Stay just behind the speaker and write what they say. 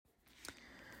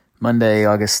Monday,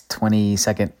 August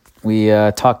 22nd. We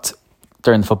talked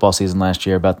during the football season last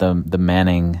year about the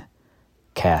Manning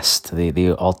cast,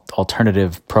 the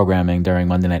alternative programming during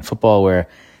Monday Night Football, where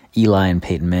Eli and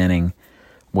Peyton Manning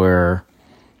were,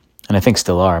 and I think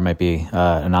still are, might be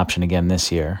an option again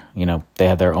this year. You know, they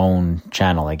have their own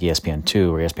channel like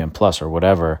ESPN2 or ESPN Plus or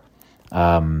whatever,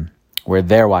 where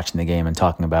they're watching the game and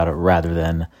talking about it rather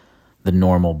than the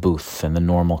normal booth and the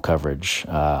normal coverage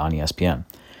on ESPN.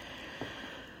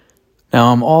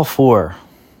 Now, I'm all for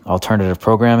alternative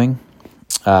programming.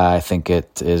 I think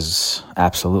it is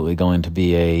absolutely going to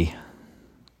be a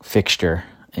fixture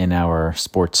in our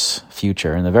sports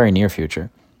future, in the very near future.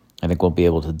 I think we'll be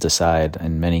able to decide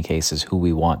in many cases who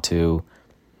we want to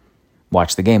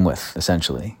watch the game with,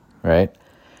 essentially, right?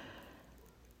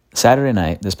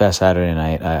 This past Saturday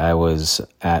night, I was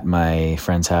at my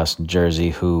friend's house in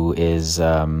Jersey who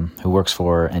works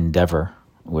for Endeavor,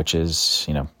 which is,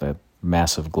 you know, a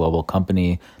massive global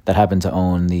company that happened to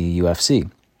own the UFC.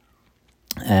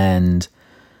 And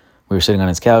we were sitting on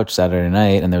his couch Saturday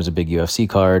night, and there was a big UFC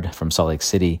card from Salt Lake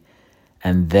City,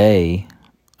 and they,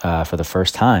 for the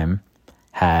first time,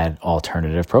 had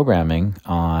alternative programming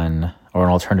on, or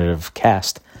an alternative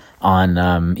cast on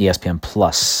ESPN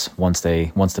Plus once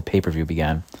the pay-per-view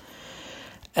began.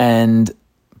 And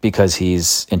because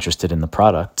he's interested in the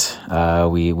product,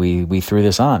 we threw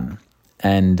this on.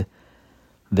 And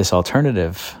this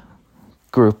alternative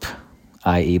group,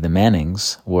 i.e. the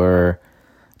Mannings, were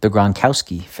the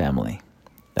Gronkowski family.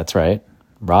 That's right.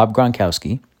 Rob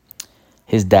Gronkowski,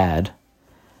 his dad,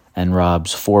 and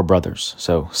Rob's 4 brothers.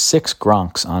 So 6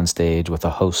 Gronks on stage with a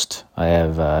host I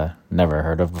have never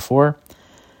heard of before,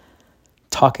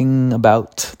 talking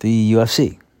about the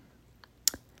UFC.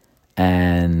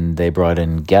 And they brought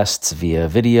in guests via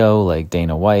video like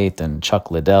Dana White and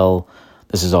Chuck Liddell.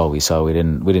 This is all we saw. We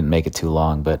didn't make it too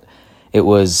long, but it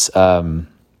was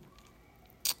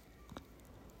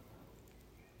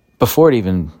before it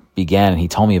even began. And he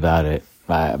told me about it.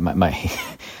 I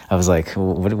was like,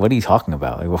 "What are you talking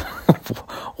about? Like,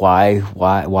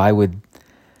 why would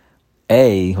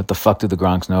what the fuck do the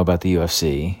Gronks know about the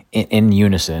UFC in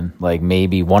unison? Like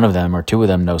maybe one of them or 2 of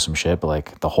them know some shit, but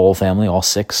like the whole family, all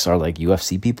 6 are like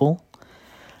UFC people.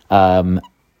 And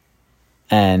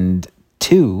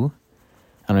 2.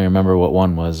 I don't even remember what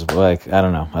one was. Like, I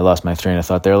don't know. I lost my train of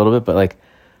thought there a little bit, but like,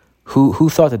 who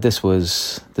thought that this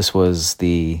was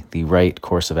the right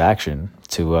course of action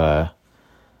to have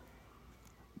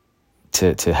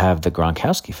the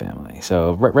Gronkowski family?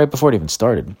 So right before it even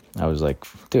started, I was like,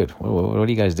 dude, what are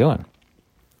you guys doing?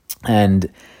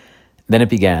 And then it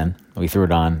began. We threw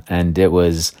it on, and it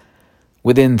was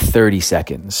within 30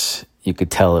 seconds. You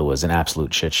could tell it was an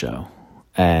absolute shit show.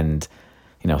 And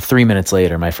 3 minutes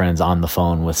later, my friend's on the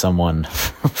phone with someone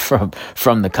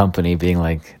from the company being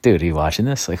like, dude, are you watching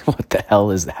this? Like, what the hell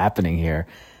is happening here?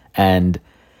 And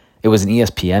it was an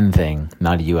ESPN thing,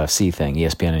 not a UFC thing.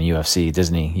 ESPN and UFC,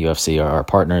 Disney, UFC are our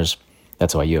partners.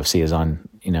 That's why UFC is on,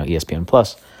 ESPN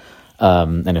Plus.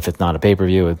 And if it's not a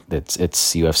pay-per-view, it's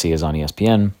UFC is on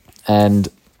ESPN. And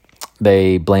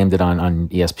they blamed it on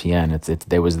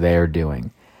ESPN. It was their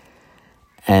doing.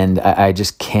 And I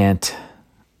just can't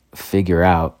figure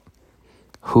out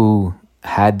who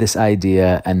had this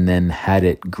idea and then had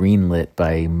it greenlit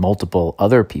by multiple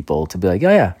other people to be like,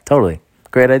 yeah, totally,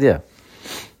 great idea.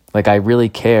 Like, I really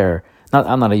care.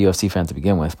 I'm not a UFC fan to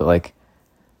begin with, but like,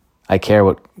 I care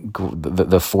what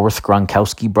the 4th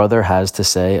Gronkowski brother has to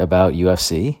say about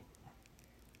UFC.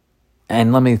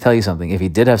 And let me tell you something. If he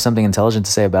did have something intelligent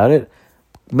to say about it,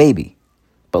 maybe.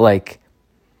 But like,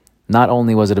 not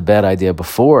only was it a bad idea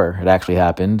before it actually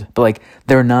happened, but like,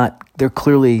 they're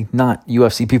clearly not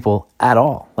UFC people at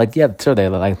all. Like, yeah, sure they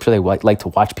like to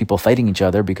watch people fighting each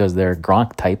other because they're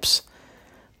Gronk types,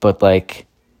 but like,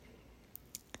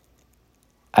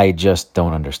 I just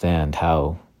don't understand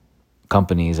how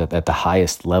companies at the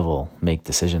highest level make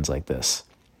decisions like this.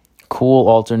 Cool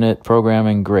alternate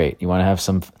programming, great. You want to have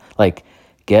some, like,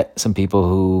 get some people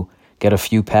who get a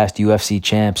few past UFC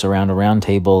champs around a round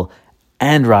table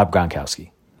and Rob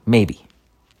Gronkowski. Maybe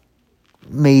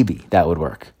that would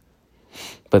work.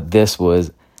 But this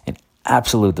was an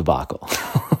absolute debacle.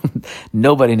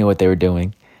 Nobody knew what they were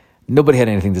doing. Nobody had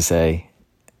anything to say.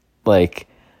 Like,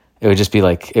 it would just be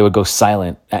like, it would go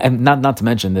silent. And not to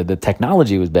mention that the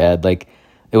technology was bad. Like,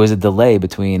 it was a delay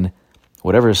between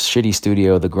whatever shitty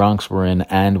studio the Gronks were in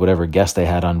and whatever guest they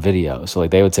had on video. So like,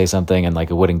 they would say something and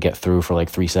like, it wouldn't get through for like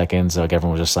 3 seconds. So like,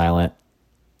 everyone was just silent.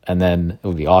 And then it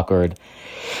would be awkward.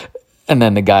 And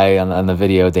then the guy on the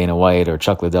video, Dana White or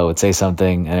Chuck Liddell, would say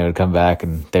something and it would come back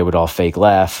and they would all fake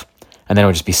laugh. And then it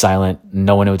would just be silent.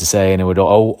 No one knew what to say. And it would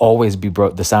always be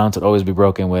the sounds would always be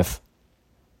broken with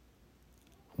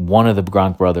one of the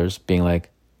Gronk brothers being like,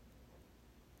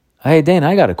 hey, Dane,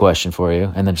 I got a question for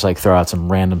you. And then just like throw out some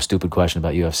random stupid question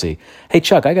about UFC. Hey,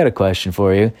 Chuck, I got a question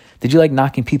for you. Did you like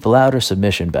knocking people out or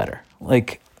submission better?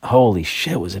 Like, holy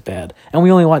shit, was it bad? And we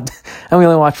only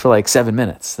watched for like 7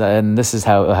 minutes. And this is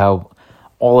how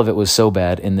all of it was so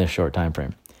bad in this short time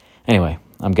frame. Anyway,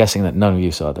 I'm guessing that none of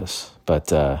you saw this,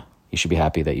 but you should be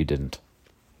happy that you didn't.